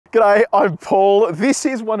G'day, I'm Paul. This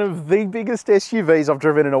is one of the biggest SUVs I've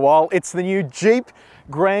driven in a while. It's the new Jeep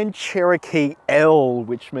Grand Cherokee L,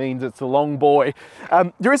 which means it's a long boy.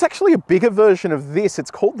 There is actually a bigger version of this.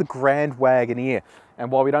 It's called the Grand Wagoneer.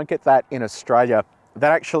 And while we don't get that in Australia,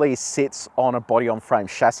 that actually sits on a body-on-frame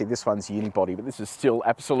chassis. This one's unibody, but this is still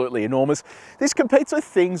absolutely enormous. This competes with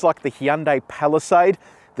things like the Hyundai Palisade,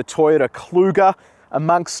 the Toyota Kluger,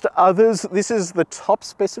 amongst others. This is the top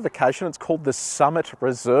specification. It's called the Summit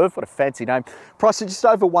Reserve. What a fancy name. Priced at just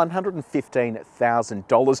over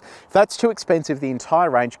 $115,000. If that's too expensive, the entire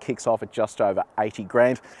range kicks off at just over 80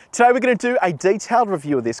 grand. Today we're going to do a detailed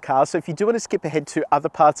review of this car, so if you do want to skip ahead to other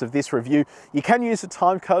parts of this review, you can use the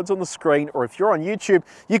time codes on the screen, or if you're on YouTube,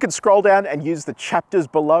 you can scroll down and use the chapters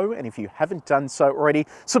below. And if you haven't done so already,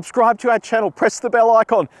 subscribe to our channel, press the bell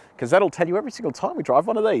icon, because that'll tell you every single time we drive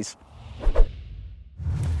one of these.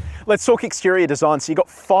 Let's talk exterior design. So you've got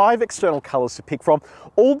 5 external colours to pick from.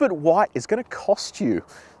 All but white is going to cost you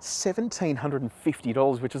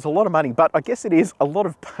 $1,750, which is a lot of money, but I guess it is a lot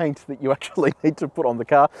of paint that you actually need to put on the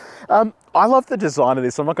car. I love the design of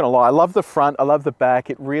this, I'm not going to lie. I love the front, I love the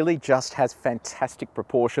back. It really just has fantastic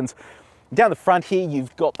proportions. Down the front here,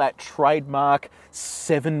 you've got that trademark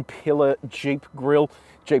 7-pillar Jeep grille.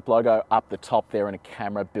 Jeep logo up the top there and a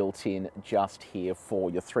camera built in just here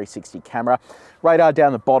for your 360 camera. Radar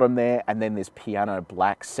down the bottom there, and then this piano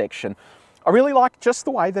black section. I really like just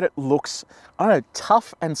the way that it looks, I don't know,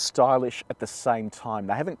 tough and stylish at the same time.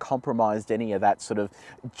 They haven't compromised any of that sort of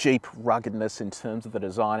Jeep ruggedness in terms of the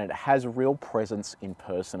design. It has a real presence in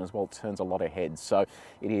person as well. It turns a lot of heads. So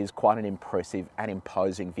it is quite an impressive and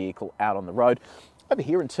imposing vehicle out on the road. Over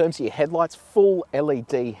here, in terms of your headlights, full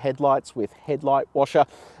LED headlights with headlight washer.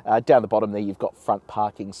 Down the bottom there, you've got front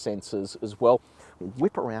parking sensors as well. We'll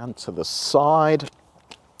whip around to the side.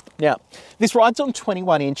 Now, this rides on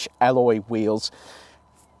 21-inch alloy wheels.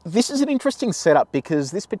 This is an interesting setup because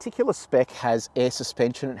this particular spec has air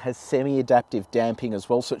suspension. It has semi-adaptive damping as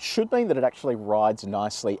well, so it should mean that it actually rides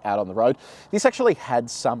nicely out on the road. This actually had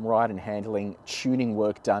some ride and handling tuning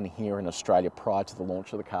work done here in Australia prior to the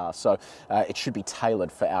launch of the car, so it should be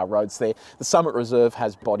tailored for our roads there. The Summit Reserve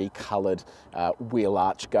has body-coloured wheel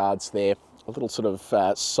arch guards there. A little sort of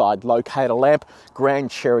side locator lamp, Grand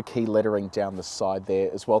Cherokee lettering down the side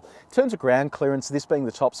there as well. In terms of ground clearance, this being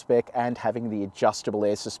the top spec and having the adjustable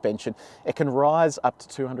air suspension, it can rise up to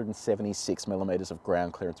 276 millimeters of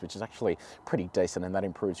ground clearance, which is actually pretty decent, and that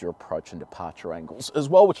improves your approach and departure angles as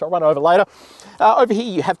well, which I'll run over later. Over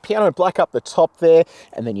here you have piano black up the top there,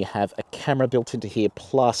 and then you have a camera built into here,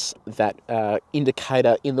 plus that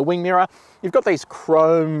indicator in the wing mirror. You've got these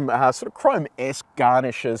chrome, sort of chrome-esque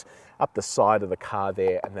garnishes up the side of the car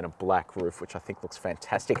there, and then a black roof, which I think looks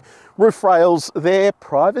fantastic. Roof rails there,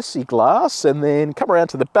 privacy glass, and then come around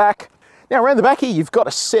to the back. Now around the back here, you've got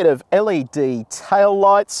a set of LED tail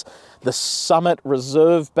lights, the Summit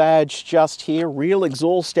Reserve badge just here, real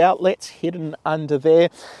exhaust outlets hidden under there.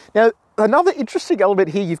 Now, another interesting element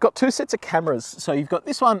here, you've got 2 sets of cameras. So you've got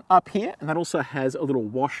this one up here, and that also has a little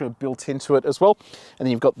washer built into it as well. And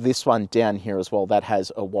then you've got this one down here as well, that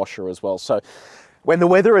has a washer as well. So when the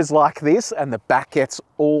weather is like this and the back gets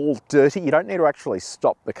all dirty, you don't need to actually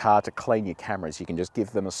stop the car to clean your cameras. You can just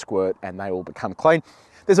give them a squirt and they all become clean.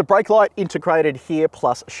 There's a brake light integrated here,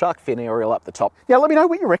 plus shark fin aerial up the top. Now, let me know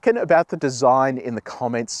what you reckon about the design in the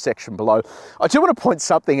comments section below. I do want to point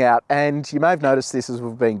something out, and you may have noticed this as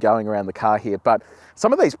we've been going around the car here, but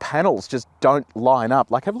some of these panels just don't line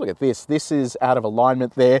up. Like, have a look at this. This is out of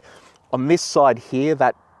alignment there. On this side here,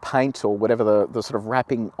 that paint or whatever the sort of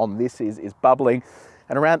wrapping on this is bubbling,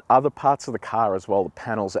 and around other parts of the car as well, the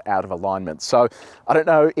panels are out of alignment. So I don't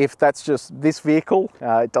know if that's just this vehicle.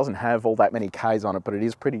 It doesn't have all that many Ks on it, but it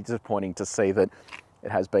is pretty disappointing to see that it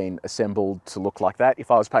has been assembled to look like that. If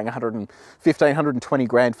I was paying 120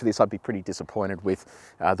 grand for this, I'd be pretty disappointed with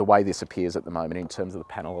the way this appears at the moment in terms of the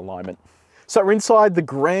panel alignment. So we're inside the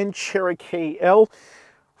Grand Cherokee L.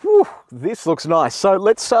 Whew, this looks nice. So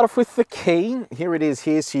let's start off with the key. Here it is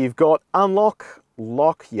here. So you've got unlock,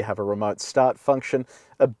 lock, you have a remote start function,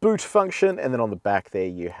 a boot function, and then on the back there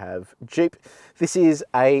you have Jeep. This is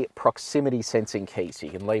a proximity sensing key, so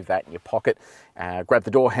you can leave that in your pocket. Grab the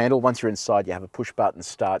door handle. Once you're inside, you have a push button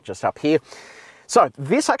start just up here. So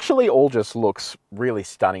this actually all just looks really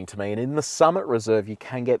stunning to me, and in the Summit Reserve you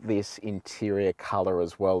can get this interior color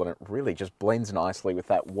as well, and it really just blends nicely with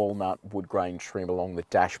that walnut wood grain trim along the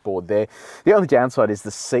dashboard there. The only downside is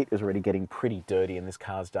the seat is already getting pretty dirty, and this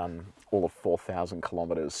car's done all of 4,000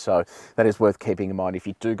 kilometers, so that is worth keeping in mind. If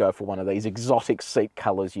you do go for one of these exotic seat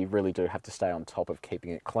colors, you really do have to stay on top of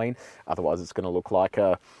keeping it clean, otherwise it's going to look like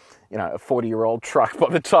a you know, a 40-year-old truck by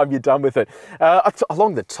the time you're done with it.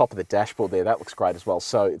 Along the top of the dashboard there, that looks great as well.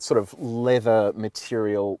 So it's sort of leather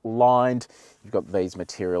material lined. You've got these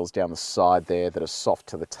materials down the side there that are soft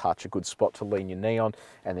to the touch, a good spot to lean your knee on,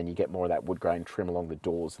 and then you get more of that wood grain trim along the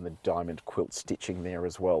doors and the diamond quilt stitching there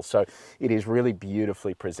as well. So it is really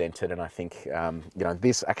beautifully presented, and I think, you know,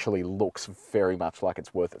 this actually looks very much like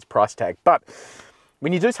it's worth its price tag. But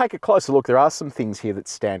when you do take a closer look, there are some things here that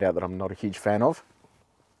stand out that I'm not a huge fan of.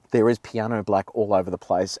 There is piano black all over the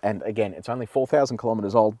place, and again, it's only 4,000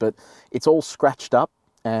 kilometers old, but it's all scratched up,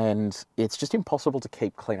 and it's just impossible to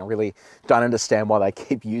keep clean. I really don't understand why they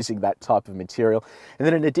keep using that type of material. And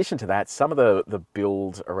then in addition to that, some of the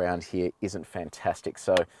build around here isn't fantastic.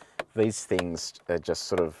 So these things are just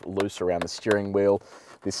sort of loose around the steering wheel.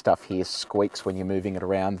 This stuff here squeaks when you're moving it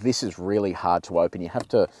around. This is really hard to open. You have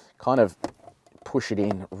to kind of push it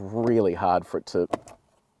in really hard for it to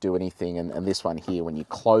do anything, and this one here, when you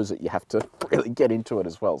close it, you have to really get into it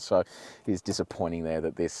as well. So it is disappointing there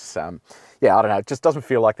that this, yeah, I don't know, it just doesn't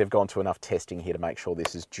feel like they've gone to enough testing here to make sure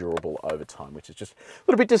this is durable over time, which is just a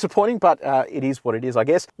little bit disappointing, but it is what it is, I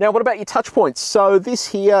guess. Now, what about your touch points? So this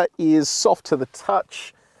here is soft to the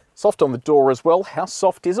touch, soft on the door as well. How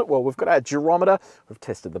soft is it? Well, we've got our gyrometer. We've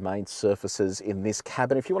tested the main surfaces in this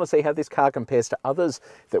cabin. If you want to see how this car compares to others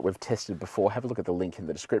that we've tested before, have a look at the link in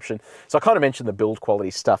the description. So I kind of mentioned the build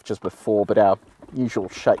quality stuff just before, but our usual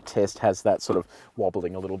shake test has that sort of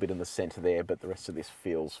wobbling a little bit in the center there, but the rest of this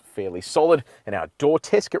feels fairly solid. And our door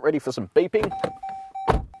test, get ready for some beeping.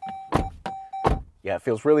 Yeah, it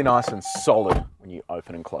feels really nice and solid when you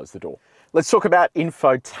open and close the door. Let's talk about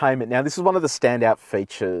infotainment. Now, this is one of the standout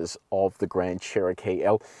features of the Grand Cherokee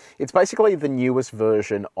L. It's basically the newest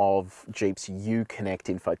version of Jeep's Uconnect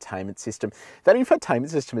infotainment system. That infotainment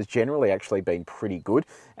system has generally actually been pretty good,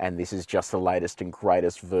 and this is just the latest and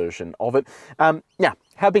greatest version of it. Now,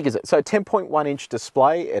 how big is it? So 10.1-inch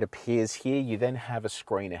display, it appears here. You then have a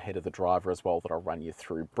screen ahead of the driver as well that I'll run you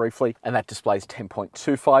through briefly, and that displays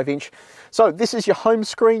 10.25-inch. So this is your home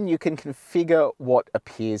screen. You can configure what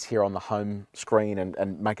appears here on the home screen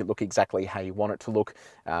and make it look exactly how you want it to look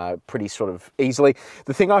pretty sort of easily.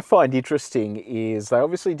 The thing I find interesting is they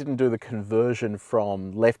obviously didn't do the conversion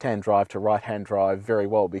from left-hand drive to right-hand drive very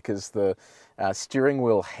well, because the steering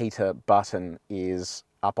wheel heater button is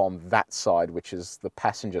up on that side, which is the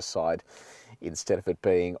passenger side, instead of it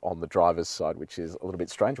being on the driver's side, which is a little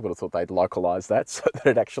bit strange. I would have thought they'd localize that so that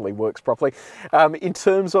it actually works properly. In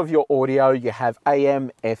terms of your audio, you have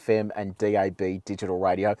AM, FM, and DAB digital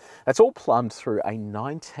radio. That's all plumbed through a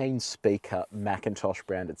 19-speaker Macintosh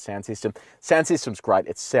branded sound system. Sound system's great.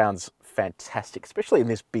 It sounds fantastic, especially in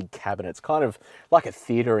this big cabin. It's kind of like a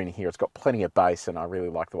theater in here. It's got plenty of bass, and I really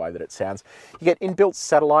like the way that it sounds. You get inbuilt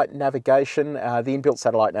satellite navigation. The inbuilt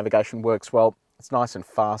satellite navigation works well. It's nice and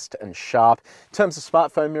fast and sharp. In terms of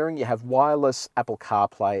smartphone mirroring, you have wireless Apple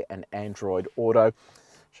CarPlay and Android Auto.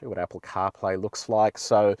 Show you what Apple CarPlay looks like.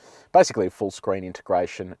 So basically full screen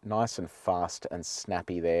integration, nice and fast and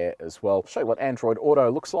snappy there as well. Show you what Android Auto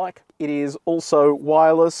looks like. It is also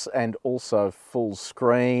wireless and also full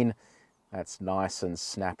screen. That's nice and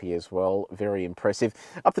snappy as well. Very impressive.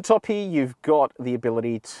 Up the top here, you've got the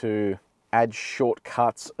ability to add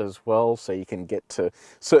shortcuts as well, so you can get to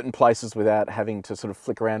certain places without having to sort of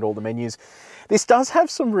flick around all the menus. This does have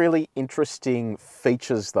some really interesting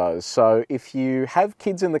features though. So if you have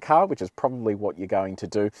kids in the car, which is probably what you're going to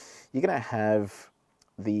do, you're going to have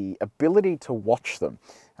the ability to watch them.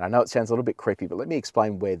 And I know it sounds a little bit creepy, but let me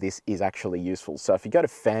explain where this is actually useful. So if you go to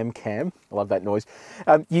FamCam, I love that noise,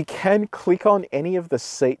 you can click on any of the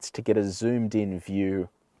seats to get a zoomed in view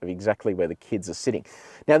of exactly where the kids are sitting.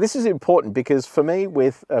 Now, this is important because for me,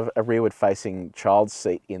 with a rearward facing child's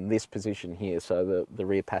seat in this position here, so the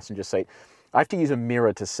rear passenger seat, I have to use a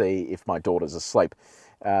mirror to see if my daughter's asleep.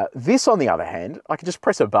 This, on the other hand, I can just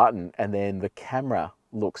press a button and then the camera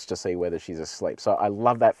looks to see whether she's asleep. So I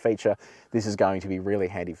love that feature. This is going to be really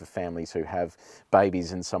handy for families who have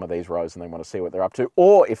babies in some of these rows and they want to see what they're up to,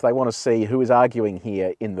 or if they want to see who is arguing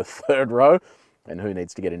here in the third row and who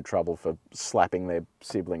needs to get in trouble for slapping their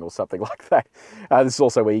sibling or something like that. This is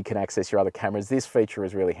also where you can access your other cameras. This feature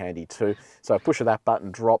is really handy too. So a push of that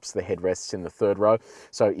button drops the headrests in the third row.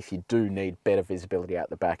 So if you do need better visibility out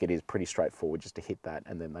the back, it is pretty straightforward just to hit that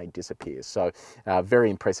and then they disappear. So very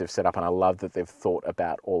impressive setup, and I love that they've thought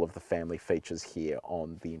about all of the family features here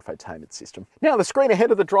on the infotainment system. Now, the screen ahead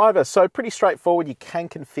of the driver, so pretty straightforward. You can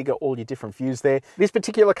configure all your different views there. This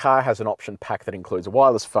particular car has an option pack that includes a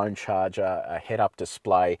wireless phone charger, a head-up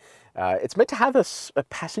display. It's meant to have a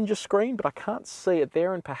passenger screen, but I can't see it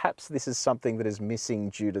there, and perhaps this is something that is missing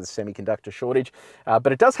due to the semiconductor shortage.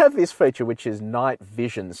 But it does have this feature, which is night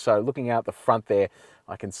vision. So looking out the front there,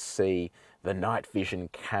 I can see the night vision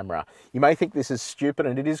camera. You may think this is stupid,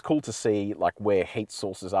 and it is cool to see like where heat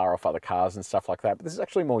sources are off other cars and stuff like that, but this is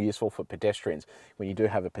actually more useful for pedestrians. When you do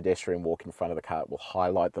have a pedestrian walk in front of the car, it will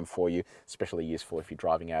highlight them for you, especially useful if you're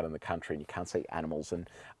driving out in the country and you can't see animals and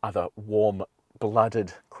other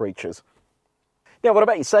warm-blooded creatures. Now, what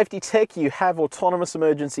about your safety tech? You have autonomous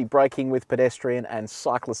emergency braking with pedestrian and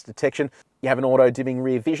cyclist detection. You have an auto-dimming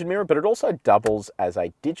rear vision mirror, but it also doubles as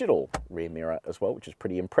a digital rear mirror as well, which is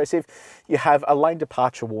pretty impressive. You have a lane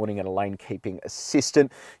departure warning and a lane keeping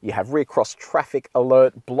assistant. You have rear cross traffic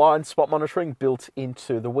alert, blind spot monitoring built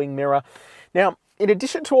into the wing mirror. Now, in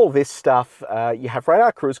addition to all this stuff, you have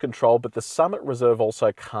radar cruise control, but the Summit Reserve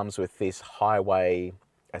also comes with this highway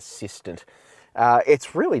assistant.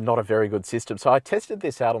 It's really not a very good system. So I tested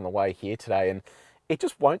this out on the way here today, and it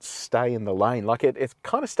just won't stay in the lane. Like it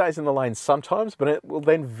kind of stays in the lane sometimes, but it will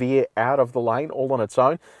then veer out of the lane all on its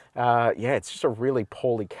own. Yeah, it's just a really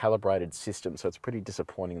poorly calibrated system, so it's pretty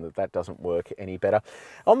disappointing that that doesn't work any better.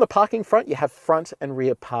 On the parking front, you have front and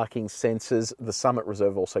rear parking sensors. The Summit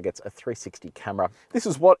Reserve also gets a 360 camera. This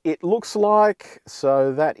is what it looks like.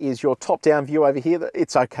 So that is your top-down view over here.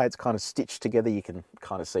 It's okay, it's kind of stitched together. You can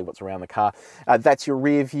kind of see what's around the car. That's your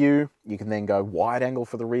rear view. You can then go wide angle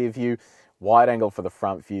for the rear view, wide angle for the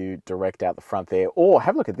front view, direct out the front there, or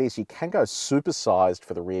have a look at this. You can go supersized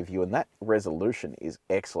for the rear view, and that resolution is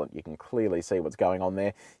excellent. You can clearly see what's going on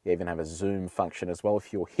there. You even have a zoom function as well.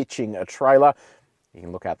 If you're hitching a trailer, you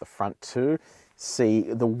can look out the front too,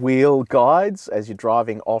 see the wheel guides as you're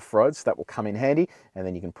driving off-road, so that will come in handy. And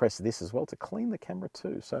then you can press this as well to clean the camera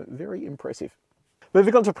too. So very impressive.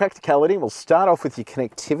 Moving on to practicality, we'll start off with your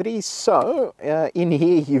connectivity. So in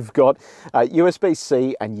here you've got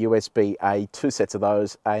USB-C and USB-A, two sets of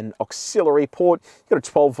those, an auxiliary port. You've got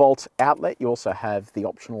a 12-volt outlet. You also have the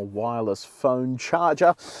optional wireless phone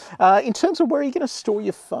charger. In terms of where you're going to store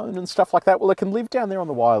your phone and stuff like that, well, it can live down there on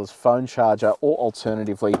the wireless phone charger, or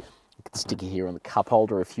alternatively, you can stick it here on the cup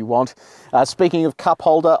holder if you want. Speaking of cup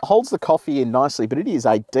holder, holds the coffee in nicely, but it is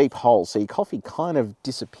a deep hole, so your coffee kind of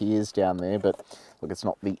disappears down there, but look, it's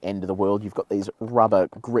not the end of the world. You've got these rubber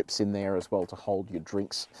grips in there as well to hold your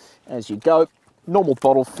drinks as you go. Normal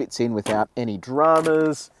bottle fits in without any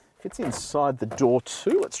dramas. Fits inside the door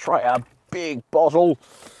too. Let's try our big bottle.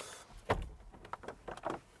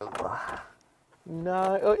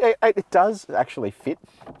 No, it does actually fit.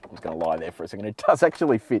 I'm just going to lie there for a second. It does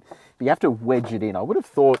actually fit, but you have to wedge it in. I would have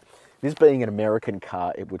thought, this being an American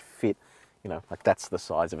car, it would fit, you know, like that's the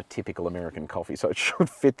size of a typical American coffee, so it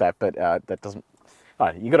should fit that, but that doesn't.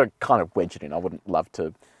 You got to kind of wedge it in. I wouldn't love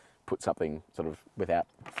to put something sort of without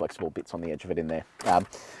flexible bits on the edge of it in there.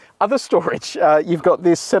 Other storage, you've got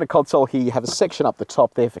this center console here. You have a section up the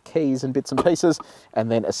top there for keys and bits and pieces, and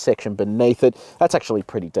then a section beneath it. That's actually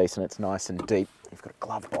pretty decent. It's nice and deep. You've got a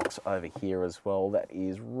glove box over here as well. That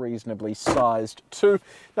is reasonably sized too.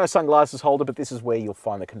 No sunglasses holder, but this is where you'll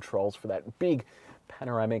find the controls for that big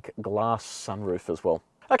panoramic glass sunroof as well.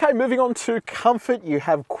 Okay, moving on to comfort, you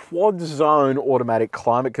have quad zone automatic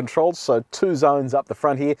climate control, so 2 zones up the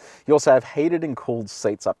front here. You also have heated and cooled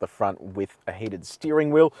seats up the front with a heated steering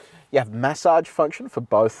wheel. You have massage function for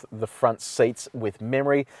both the front seats with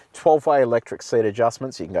memory, 12-way electric seat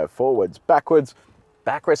adjustments. You can go forwards, backwards.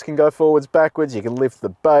 Backrest can go forwards, backwards. You can lift the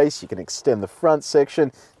base, you can extend the front section,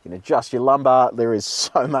 you can adjust your lumbar. There is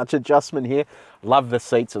so much adjustment here. Love the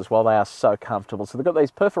seats as well, they are so comfortable. So they've got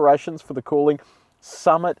these perforations for the cooling.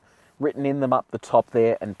 Summit written in them up the top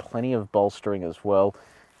there, and plenty of bolstering as well.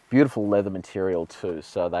 Beautiful leather material too,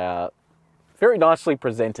 so they are very nicely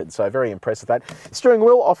presented, so very impressed with that. Steering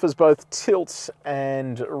wheel offers both tilt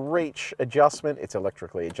and reach adjustment. It's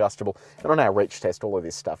electrically adjustable, and on our reach test, all of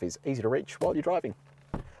this stuff is easy to reach while you're driving.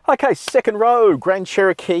 Okay, second row, Grand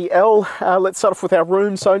Cherokee L. Let's start off with our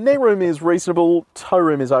room. So knee room is reasonable, toe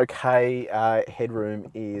room is okay, headroom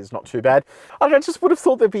is not too bad. I just would have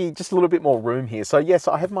thought there'd be just a little bit more room here. So yes,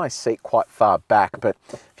 I have my seat quite far back, but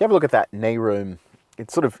if you have a look at that knee room,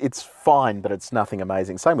 it's fine, but it's nothing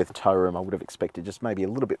amazing. Same with toe room. I would have expected just maybe a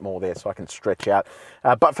little bit more there so I can stretch out.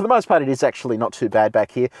 But for the most part, it is actually not too bad back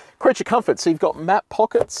here. Creature comfort. So you've got map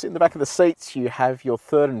pockets in the back of the seats. You have your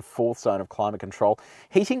 3rd and 4th zone of climate control.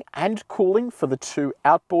 Heating and cooling for the 2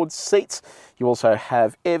 outboard seats. You also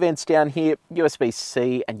have air vents down here,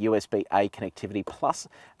 USB-C and USB-A connectivity, plus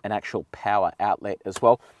an actual power outlet as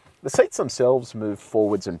well. The seats themselves move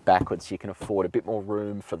forwards and backwards, so you can afford a bit more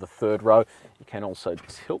room for the third row. You can also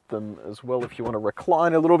tilt them as well if you want to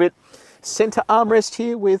recline a little bit. Center armrest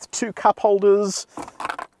here with 2 cup holders.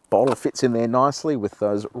 Bottle fits in there nicely with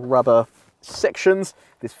those rubber sections.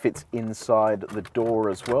 This fits inside the door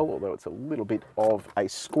as well, although it's a little bit of a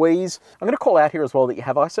squeeze. I'm going to call out here as well that you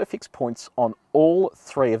have ISOFIX points on all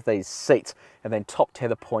 3 of these seats, and then top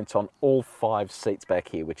tether points on all 5 seats back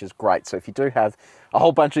here, which is great. So if you do have a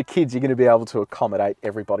whole bunch of kids, you're going to be able to accommodate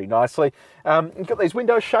everybody nicely. You've got these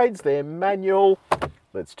window shades, they're manual.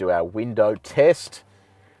 Let's do our window test.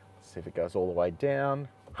 See if it goes all the way down.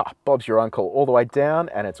 Bob's your uncle, all the way down,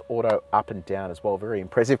 and it's auto up and down as well. Very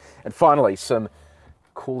impressive. And finally, some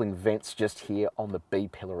cooling vents just here on the B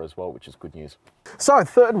pillar as well, which is good news. So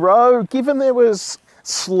third row, given there was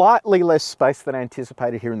slightly less space than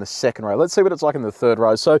anticipated here in the second row, let's see what it's like in the third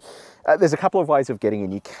row. So there's a couple of ways of getting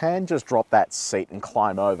in. You can just drop that seat and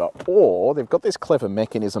climb over, or they've got this clever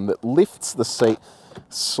mechanism that lifts the seat,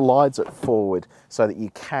 slides it forward so that you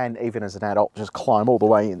can, even as an adult, just climb all the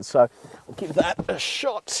way in. So I'll give that a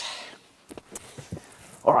shot.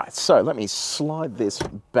 All right, so let me slide this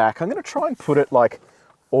back. I'm going to try and put it like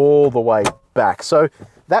all the way back. So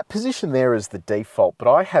that position there is the default, but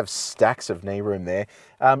I have stacks of knee room there.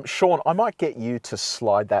 Sean, I might get you to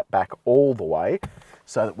slide that back all the way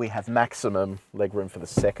so that we have maximum leg room for the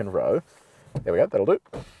second row. There we go, that'll do.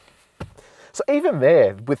 So even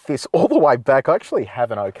there, with this all the way back, I actually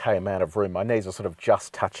have an okay amount of room. My knees are sort of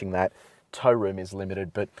just touching that. Toe room is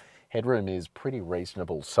limited, but headroom is pretty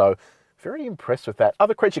reasonable. So very impressed with that.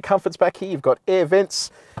 Other creature comforts back here. You've got air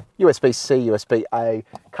vents, USB-C, USB-A,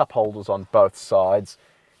 cup holders on both sides.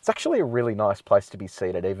 It's actually a really nice place to be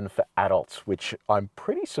seated, even for adults, which I'm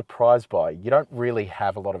pretty surprised by. You don't really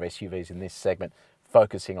have a lot of SUVs in this segment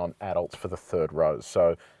focusing on adults for the third row.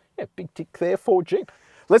 So yeah, big tick there for Jeep.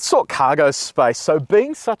 Let's talk cargo space. So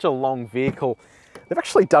being such a long vehicle, they've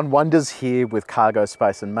actually done wonders here with cargo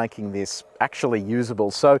space and making this actually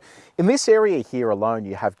usable. So in this area here alone,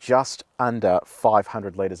 you have just under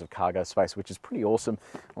 500 litres of cargo space, which is pretty awesome.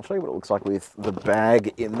 I'll show you what it looks like with the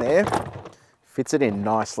bag in there. Fits it in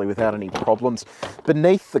nicely without any problems.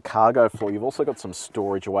 Beneath the cargo floor, you've also got some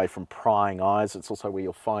storage away from prying eyes. It's also where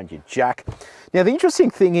you'll find your jack. Now, the interesting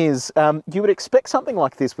thing is you would expect something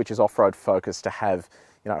like this, which is off-road focused, to have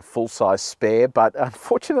a full-size spare, but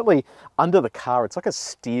unfortunately under the car it's like a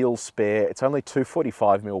steel spare. It's only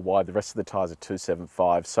 245mm wide, the rest of the tyres are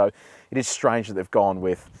 275, so it is strange that they've gone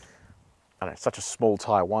with such a small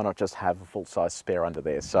tyre. Why not just have a full-size spare under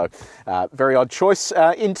there? So very odd choice.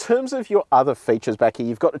 In terms of your other features back here,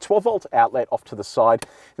 you've got a 12-volt outlet off to the side.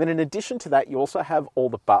 Then in addition to that, you also have all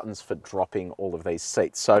the buttons for dropping all of these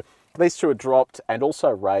seats. So these 2 are dropped and also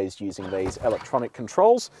raised using these electronic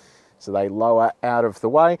controls. So they lower out of the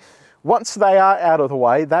way. Once they are out of the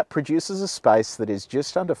way, that produces a space that is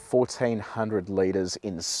just under 1,400 litres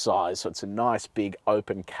in size. So it's a nice big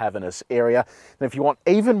open cavernous area. And if you want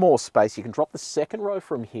even more space, you can drop the second row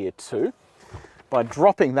from here too. By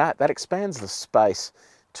dropping that, that expands the space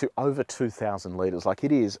to over 2,000 litres. Like,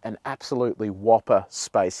 it is an absolutely whopper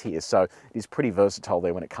space here. So it is pretty versatile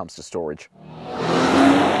there when it comes to storage.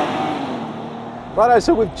 Righto,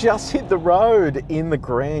 so we've just hit the road in the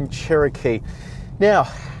Grand Cherokee. Now,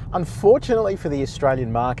 unfortunately for the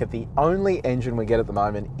Australian market, the only engine we get at the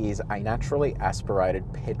moment is a naturally aspirated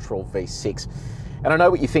petrol V6. And I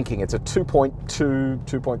know what you're thinking, it's a 2.2,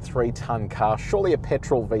 2.3 tonne car. Surely a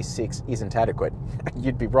petrol V6 isn't adequate.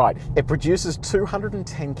 You'd be right. It produces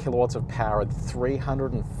 210 kilowatts of power and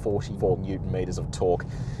 344 Newton meters of torque.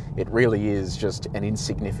 It really is just an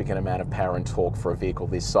insignificant amount of power and torque for a vehicle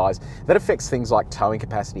this size. That affects things like towing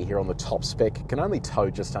capacity here on the top spec. It can only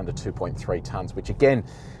tow just under 2.3 tonnes, which again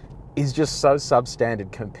is just so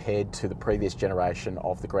substandard compared to the previous generation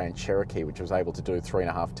of the Grand Cherokee, which was able to do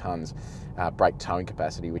 3.5 tonnes brake towing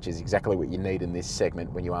capacity, which is exactly what you need in this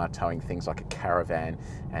segment when you are towing things like a caravan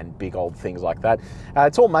and big old things like that.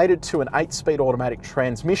 It's all mated to an 8-speed automatic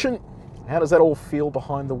transmission. How does that all feel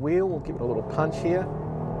behind the wheel? We'll give it a little punch here.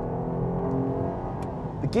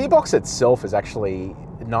 The gearbox itself is actually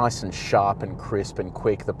nice and sharp and crisp and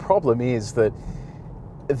quick. The problem is that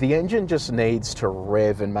the engine just needs to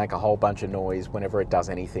rev and make a whole bunch of noise whenever it does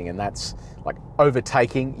anything, and that's like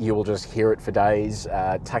overtaking. You will just hear it for days.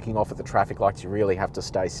 Tacking off at the traffic lights, you really have to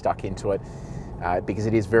stay stuck into it because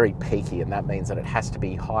it is very peaky, and that means that it has to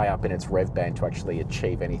be high up in its rev band to actually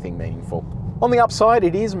achieve anything meaningful. On the upside,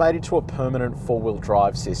 it is mated to a permanent four-wheel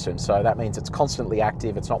drive system, so that means it's constantly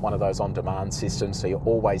active. It's not one of those on-demand systems, so you're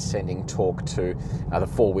always sending torque to the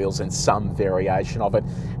four wheels and some variation of it.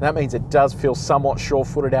 And that means it does feel somewhat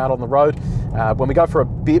sure-footed out on the road. When we go for a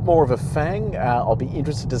bit more of a fang, I'll be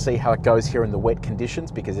interested to see how it goes here in the wet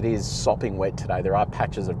conditions, because it is sopping wet today. There are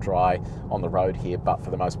patches of dry on the road here, but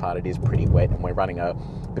for the most part it is pretty wet, and we're running a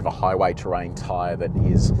bit of a highway terrain tyre that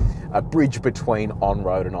is a bridge between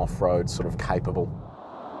on-road and off-road sort of capable.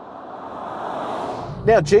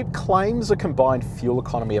 Now, Jeep claims a combined fuel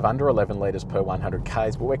economy of under 11 litres per 100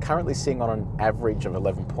 Ks, but we're currently seeing on an average of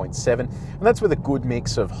 11.7, and that's with a good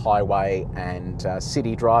mix of highway and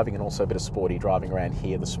city driving, and also a bit of sporty driving around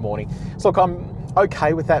here this morning. So look, I'm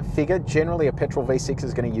okay with that figure. Generally, a petrol V6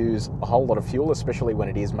 is going to use a whole lot of fuel, especially when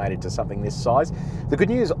it is mated to something this size. The good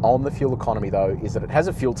news on the fuel economy, though, is that it has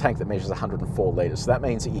a fuel tank that measures 104 litres, so that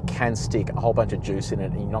means that you can stick a whole bunch of juice in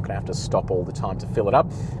it, and you're not going to have to stop all the time to fill it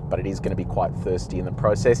up, but it is going to be quite thirsty in the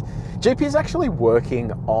process. Jeep is actually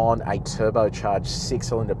working on a turbocharged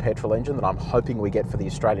 6-cylinder petrol engine that I'm hoping we get for the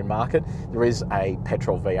Australian market. There is a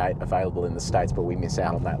petrol V8 available in the States, but we miss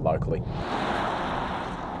out on that locally.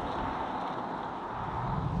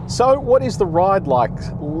 So what is the ride like?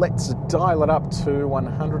 Let's dial it up to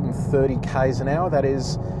 130 Ks an hour. That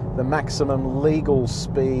is the maximum legal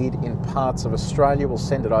speed in parts of Australia. We'll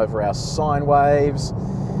send it over our sine waves.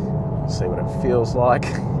 See what it feels like.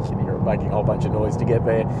 You can hear it making a whole bunch of noise to get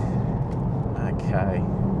there. Okay,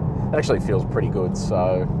 it actually feels pretty good,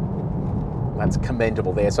 so that's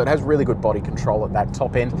commendable there. So it has really good body control at that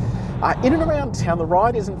top end. In and around town, the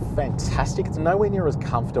ride isn't fantastic. It's nowhere near as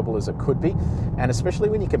comfortable as it could be, and especially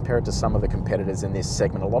when you compare it to some of the competitors in this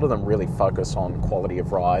segment, a lot of them really focus on quality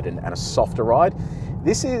of ride and a softer ride.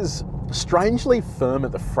 This is strangely firm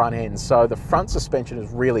at the front end, so the front suspension is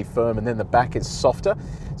really firm and then the back is softer.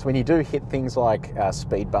 So when you do hit things like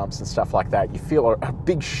speed bumps and stuff like that, you feel a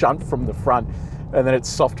big shunt from the front, and then it's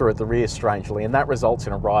softer at the rear, strangely, and that results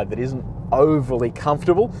in a ride that isn't overly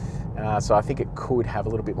comfortable. So I think it could have a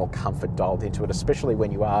little bit more comfort dialed into it, especially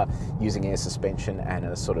when you are using air suspension and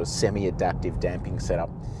a sort of semi-adaptive damping setup.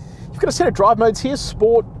 You've got a set of drive modes here: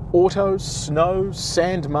 Sport, Auto, Snow,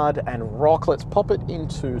 Sand, Mud and Rock. Let's pop it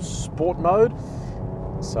into Sport mode.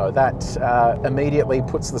 So that immediately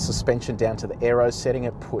puts the suspension down to the aero setting.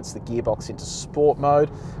 It puts the gearbox into Sport mode.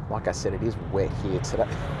 Like I said, it is wet here today.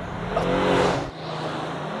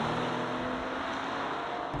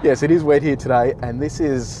 Yes, it is wet here today, and this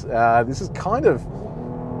is kind of,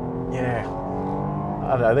 yeah,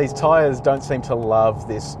 I don't know, these tyres don't seem to love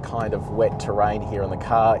this kind of wet terrain here, and the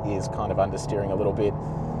car is kind of understeering a little bit,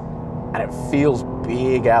 and it feels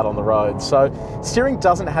big out on the road. So steering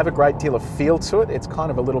doesn't have a great deal of feel to it. It's kind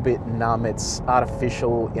of a little bit numb. It's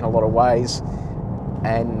artificial in a lot of ways,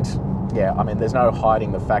 and yeah, I mean, there's no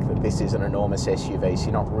hiding the fact that this is an enormous SUV, so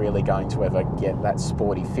you're not really going to ever get that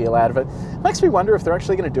sporty feel out of it. Makes me wonder if they're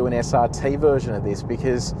actually going to do an SRT version of this,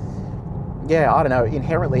 because, yeah, I don't know,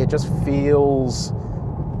 inherently it just feels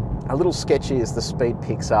a little sketchy as the speed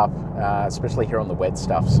picks up, especially here on the wet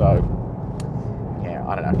stuff. So, yeah,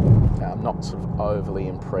 I don't know. I'm not sort of overly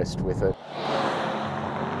impressed with it.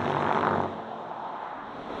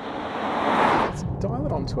 Dial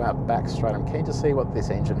it onto our back straight. I'm keen to see what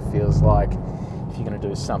this engine feels like if you're going to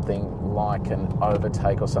do something like an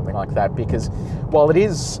overtake or something like that, because while it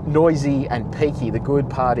is noisy and peaky, the good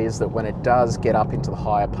part is that when it does get up into the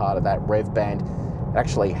higher part of that rev band, it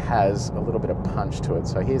actually has a little bit of punch to it.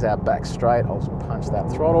 So here's our back straight. I'll just punch that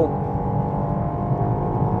throttle.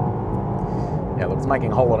 Yeah, look, it's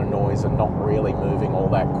making a whole lot of noise and not really moving all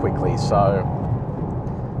that quickly. So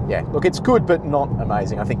yeah, look, it's good, but not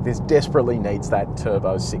amazing. I think this desperately needs that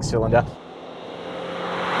turbo 6-cylinder.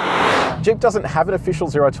 Jeep doesn't have an official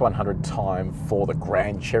 0 to 100 time for the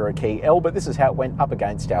Grand Cherokee L, but this is how it went up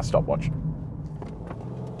against our stopwatch.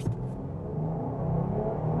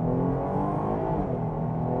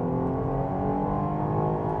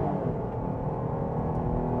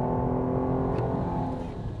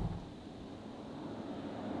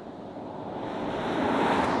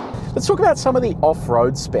 Let's talk about some of the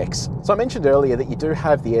off-road specs. So I mentioned earlier that you do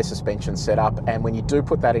have the air suspension set up, and when you do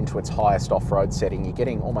put that into its highest off-road setting, you're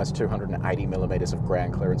getting almost 280 millimeters of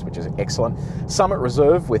ground clearance, which is excellent. Summit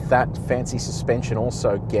Reserve with that fancy suspension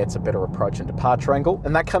also gets a better approach and departure angle,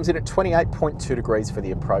 and that comes in at 28.2 degrees for the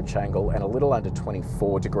approach angle and a little under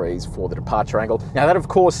 24 degrees for the departure angle. Now that, of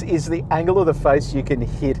course, is the angle of the face you can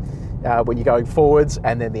hit when you're going forwards,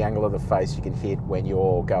 and then the angle of the face you can hit when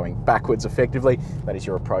you're going backwards effectively. That is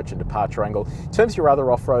your approach and departure angle. In terms of your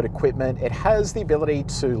other off-road equipment, it has the ability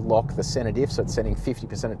to lock the center diff, so it's sending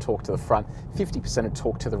 50% of torque to the front, 50% of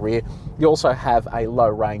torque to the rear. You also have a low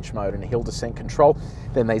range mode and a hill descent control.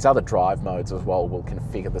 Then these other drive modes as well will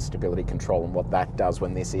configure the stability control and what that does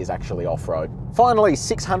when this is actually off-road. Finally,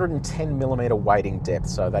 610mm wading depth,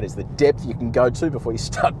 so that is the depth you can go to before you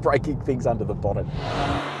start breaking things under the bonnet.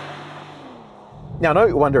 Now, I know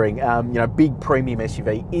you're wondering, big premium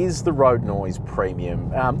SUV, is the road noise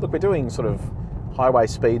premium? Look, we're doing sort of highway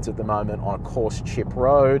speeds at the moment on a coarse chip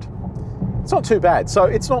road. It's not too bad. So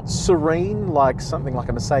it's not serene like something like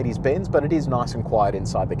a Mercedes-Benz, but it is nice and quiet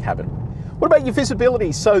inside the cabin. What about your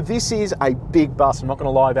visibility? So this is a big bus, I'm not gonna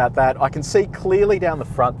lie about that. I can see clearly down the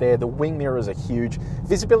front there, the wing mirrors are huge.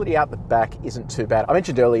 Visibility out the back isn't too bad. I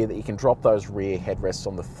mentioned earlier that you can drop those rear headrests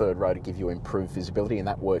on the third row to give you improved visibility, and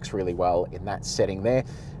that works really well in that setting there.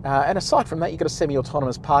 And aside from that, you've got a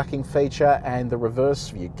semi-autonomous parking feature, and the reverse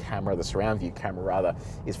view camera, the surround view camera rather,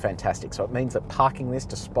 is fantastic. So it means that parking this,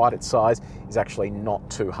 despite its size, is actually not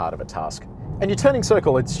too hard of a task. And your turning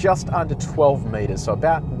circle, it's just under 12 meters, so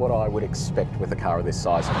about what I would expect with a car of this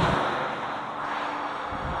size.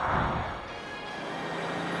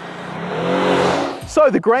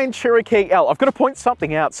 So the Grand Cherokee L, I've got to point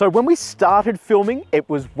something out. So when we started filming, it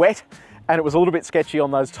was wet and it was a little bit sketchy on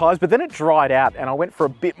those tyres, but then it dried out and I went for a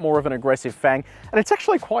bit more of an aggressive fang, and it's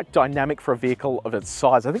actually quite dynamic for a vehicle of its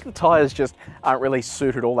size. I think the tyres just aren't really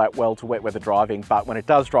suited all that well to wet weather driving, but when it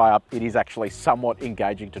does dry up, it is actually somewhat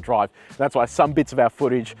engaging to drive. That's why some bits of our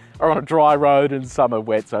footage are on a dry road and some are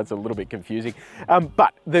wet, so it's a little bit confusing.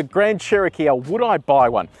 But the Grand Cherokee L, would I buy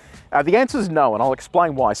one? The answer is no, and I'll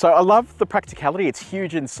explain why. So I love the practicality, it's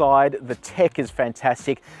huge inside, the tech is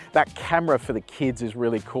fantastic, that camera for the kids is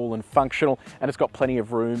really cool and functional, and it's got plenty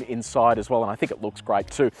of room inside as well, and I think it looks great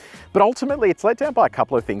too. But ultimately it's let down by a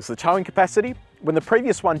couple of things. The towing capacity, when the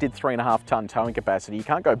previous one did 3.5 ton towing capacity, you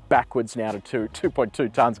can't go backwards now to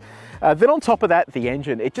 2.2 tons. Then on top of that, the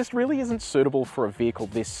engine, it just really isn't suitable for a vehicle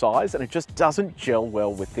this size, and it just doesn't gel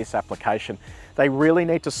well with this application. They really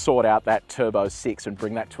need to sort out that Turbo 6 and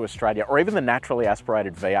bring that to Australia, or even the naturally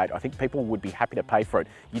aspirated V8. I think people would be happy to pay for it.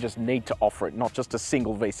 You just need to offer it, not just a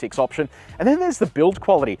single V6 option. And then there's the build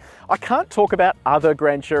quality. I can't talk about other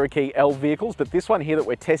Grand Cherokee L vehicles, but this one here that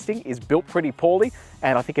we're testing is built pretty poorly.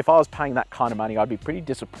 And I think if I was paying that kind of money, I'd be pretty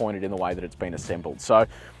disappointed in the way that it's been assembled. So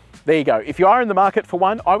there you go. If you are in the market for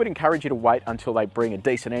one, I would encourage you to wait until they bring a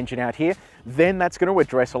decent engine out here. Then that's going to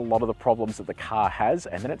address a lot of the problems that the car has,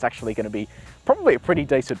 and then it's actually going to be probably a pretty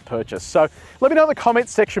decent purchase. So let me know in the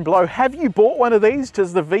comments section below, have you bought one of these?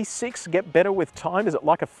 Does the V6 get better with time? Is it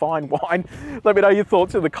like a fine wine? Let me know your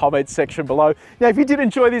thoughts in the comments section below. Now, if you did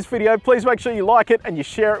enjoy this video, please make sure you like it and you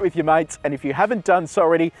share it with your mates. And if you haven't done so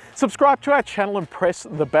already, subscribe to our channel and press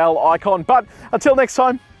the bell icon. But until next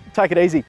time, take it easy.